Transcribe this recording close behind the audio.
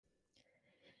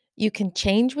You can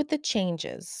change with the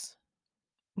changes,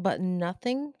 but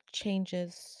nothing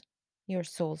changes your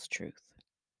soul's truth.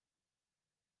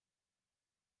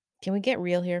 Can we get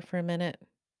real here for a minute?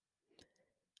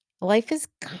 Life is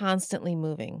constantly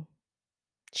moving,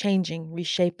 changing,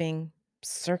 reshaping,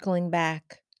 circling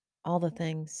back, all the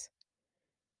things.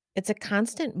 It's a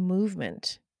constant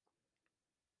movement.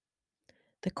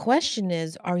 The question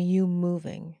is, are you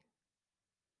moving?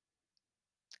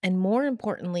 And more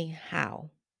importantly,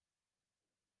 how?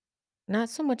 Not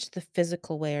so much the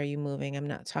physical way are you moving. I'm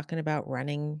not talking about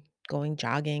running, going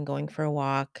jogging, going for a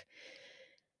walk.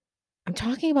 I'm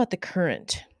talking about the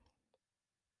current,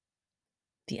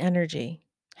 the energy.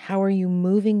 How are you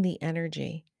moving the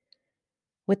energy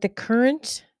with the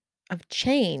current of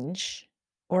change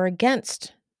or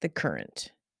against the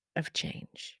current of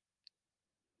change?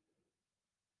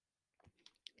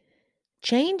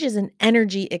 Change is an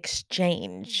energy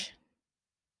exchange.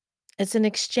 It's an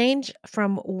exchange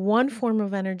from one form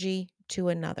of energy to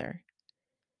another.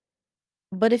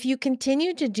 But if you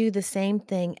continue to do the same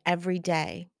thing every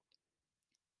day,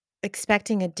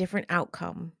 expecting a different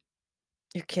outcome,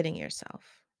 you're kidding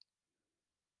yourself.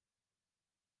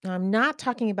 Now, I'm not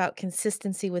talking about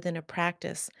consistency within a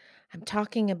practice. I'm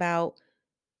talking about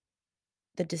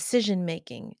the decision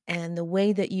making and the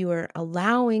way that you are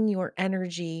allowing your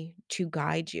energy to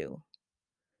guide you.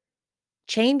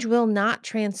 Change will not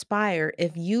transpire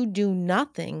if you do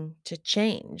nothing to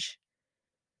change.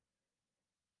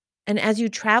 And as you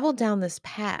travel down this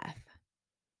path,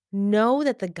 know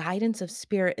that the guidance of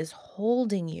spirit is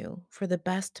holding you for the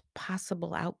best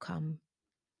possible outcome.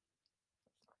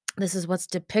 This is what's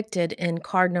depicted in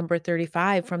card number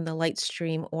 35 from the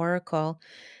Lightstream Oracle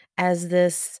as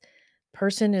this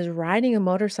person is riding a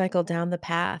motorcycle down the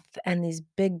path, and these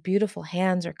big, beautiful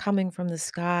hands are coming from the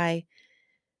sky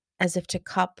as if to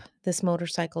cup this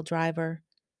motorcycle driver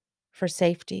for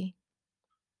safety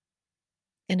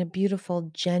in a beautiful,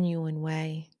 genuine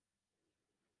way.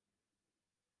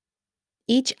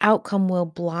 Each outcome will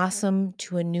blossom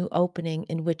to a new opening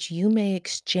in which you may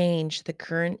exchange the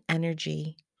current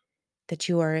energy that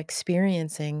you are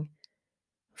experiencing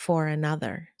for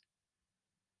another,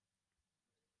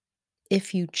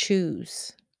 if you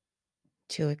choose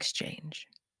to exchange.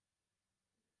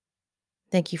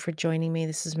 Thank you for joining me.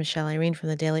 This is Michelle Irene from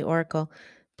the Daily Oracle.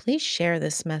 Please share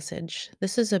this message.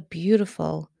 This is a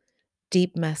beautiful,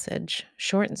 deep message,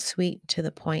 short and sweet to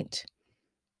the point.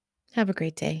 Have a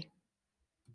great day.